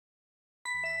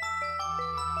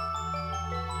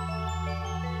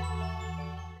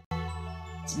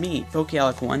It's me,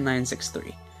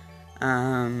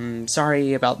 Pokealec1963.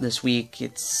 Sorry about this week.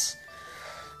 It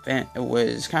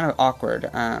was kind of awkward.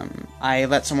 I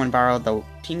let someone borrow the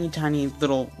teeny tiny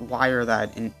little wire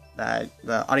that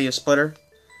the audio splitter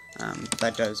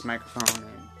that does microphone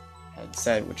and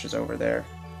headset, which is over there.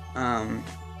 Yeah,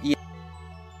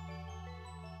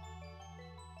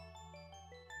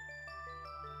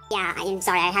 I'm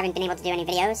sorry I haven't been able to do any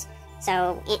videos.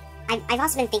 So I've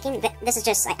also been thinking that this is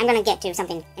just, I'm gonna get to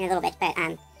something in a little bit, but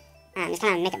it's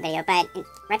kind of a makeup video. But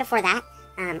right before that,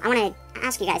 I want to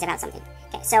ask you guys about something.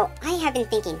 Okay, so I have been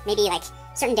thinking maybe like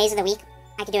certain days of the week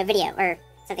I could do a video or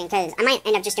something, because I might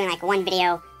end up just doing like one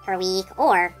video per week,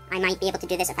 or I might be able to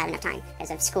do this if I have enough time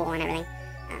because of school and everything.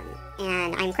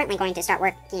 And I'm currently going to start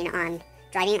working on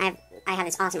driving. I have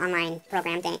this awesome online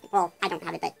program thing. Well, I don't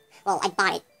have it, but well, I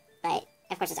bought it, but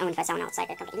of course it's owned by someone else, like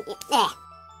a company.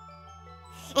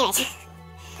 Anyways,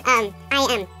 I'm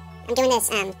doing this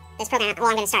program. Well,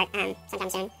 I'm going to start sometime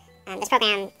soon. This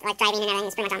program, like driving and everything,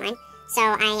 is pretty much online. So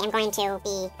I am going to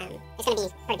be it's going to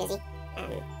be pretty busy.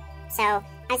 So I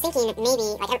was thinking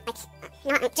maybe like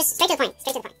not just straight to the point.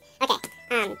 Okay,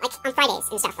 like on Fridays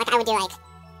and stuff. Like I would do like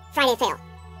Friday fail,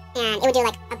 and it would do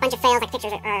like a bunch of fails, like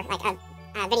pictures or like a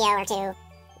video or two,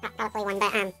 probably one.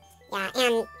 But yeah,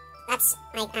 and that's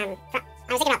like I was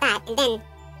thinking about that, and then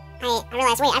I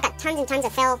realized, wait, I've got tons and tons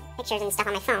of fail pictures and stuff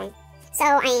on my phone. So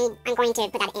I'm going to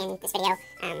put that in this video,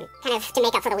 kind of to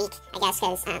make up for the week, I guess,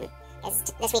 because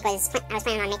this week I was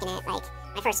planning on making it like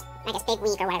my first, I guess, big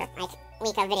week or whatever, like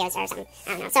week of videos or something. I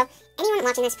don't know. So anyone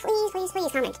watching this, please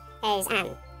comment, because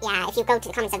yeah, if you go to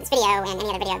the comments of this video and any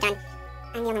other video I've done,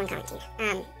 I'm the only one commenting.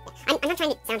 I'm not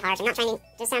trying to sound harsh. I'm not trying to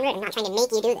just sound rude. I'm not trying to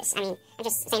make you do this. I mean, I'm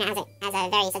just saying it as a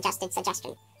very suggested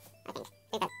suggestion. I think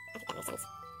that makes sense.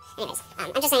 Anyways,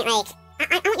 I'm just saying, like,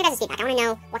 I want your guys' feedback. I want to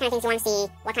know what kind of things you want to see,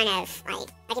 what kind of, like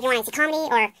if you want to see comedy,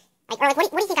 or what do you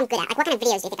think I'm good at? Like, what kind of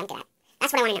videos do you think I'm good at?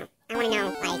 That's what I want to know. I want to know,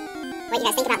 like, what you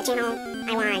guys think about the channel.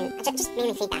 I want, just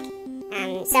mainly feedback.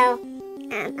 Oh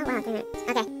wow, 3 minutes.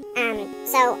 Okay,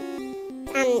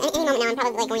 any moment now I'm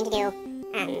probably going to do,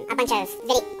 a bunch of a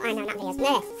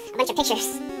bunch of pictures,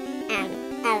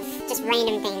 of just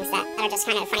random things that are just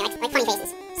kind of funny, like funny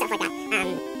faces, stuff like that.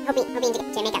 Hoping to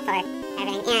make up for everything, and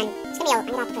it's gonna be I'm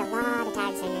gonna have to put a lot of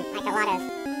tags and like a lot of,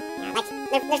 like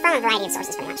they're from a variety of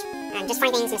sources pretty much, just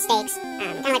funny things, mistakes,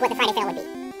 kind of like what the Friday fail would be.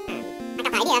 I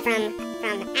got the idea from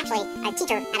actually a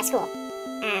teacher at a school.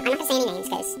 I'm not gonna say any names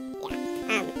because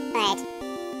yeah, but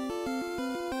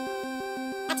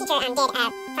that teacher did a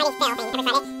Friday fail thing every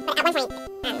Friday, but at one point the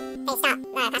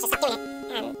class stopped doing it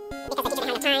because the teacher didn't have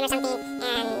enough time or something,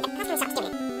 and the class kind of stopped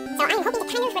doing it. So I'm hoping to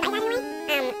kind of revive that in a way.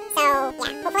 So yeah,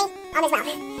 hopefully all is well. If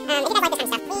you guys like this kind of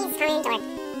stuff, please comment or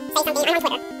say something.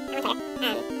 I'm on Twitter.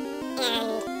 And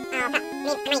I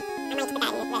might put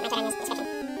that in my Twitter in the description. I'm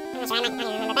not sure. I don't even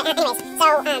remember. But anyways, so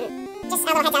just a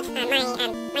little heads up. My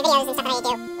videos and stuff that I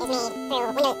do is made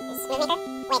through Windows Movie Maker,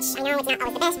 which I know it's not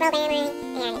always the best programming,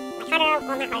 and like harder.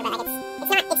 Well, not harder, but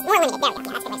like it's more limited. There we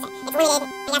go. Yeah, that's a good way to say it.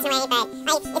 It's limited, I guess, in a way, but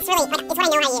it's really it's what I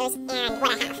know how to use and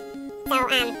what I have. So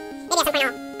maybe at some point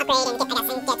I'll upgrade and get a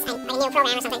new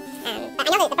program or something. But I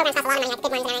know that the programs cost a lot of money, like the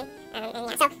good ones and everything. And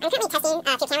yeah, so I'm currently testing a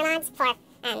few camera mods for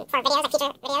videos, like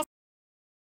future videos.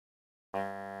 I've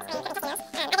been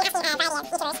asking a variety of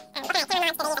features, what kind of camera mods that I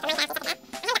use for Minecraft and stuff like that.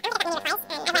 I haven't got the price,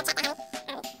 and I want to check that out. But I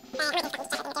might just check it and get on this feature. But anyways, enough of that. I've already come up with a lot of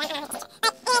videos, so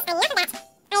yeah, I'll figure something out.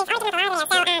 Probably this video or next will be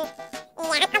the fail thing or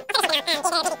whatever. I was thinking like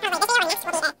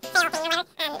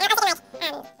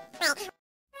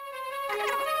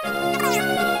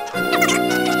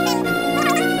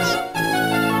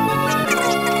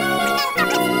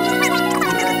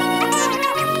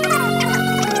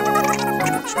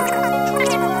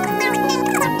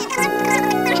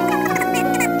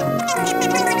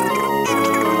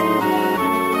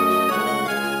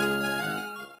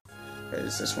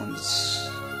this one's,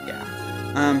 yeah.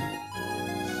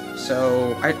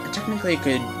 So I technically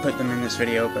could put them in this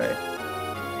video, but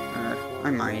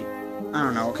I might. I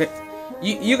don't know. Okay,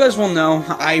 you guys will know.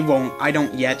 I won't. I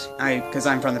don't yet. Because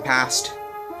I'm from the past.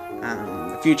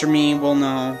 The future me will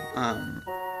know.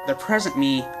 The present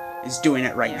me is doing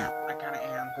it right now. I kind of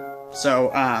am. So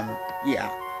yeah.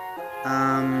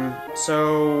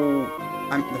 So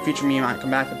the future me might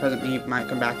come back. The present me might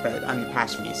come back, but I'm the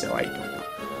past me, so I don't know.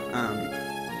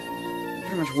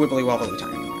 Pretty much wibbly wobbly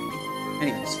timey wimey.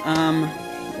 Anyways,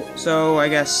 so I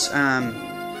guess,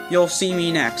 you'll see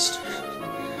me next.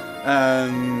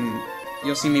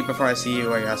 You'll see me before I see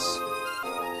you, I guess.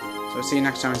 So see you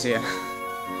next time I see ya.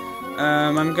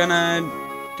 I'm gonna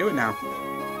do it now.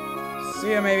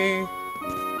 See ya, maybe.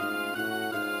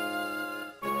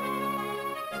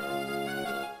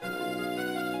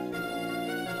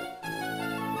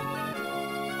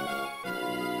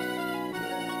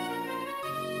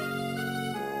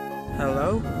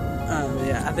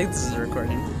 Yeah, I think this is a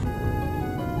recording.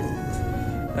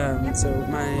 So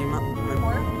my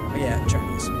yeah,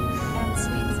 Chinese. And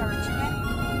sweet and sour chicken.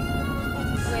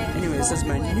 Anyway, this is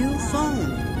my new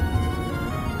phone.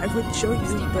 I would show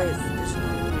you, but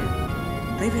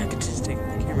maybe I could just take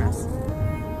the camera.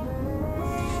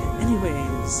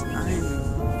 Anyways, I'm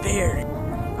very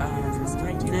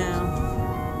right now.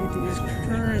 It is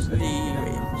currently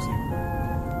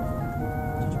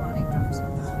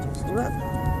what?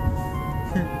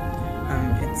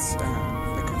 It's the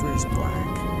cover is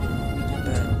black,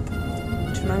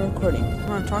 but to my recording,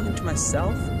 when I'm talking to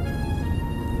myself,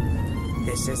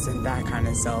 this isn't that kind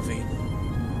of selfie.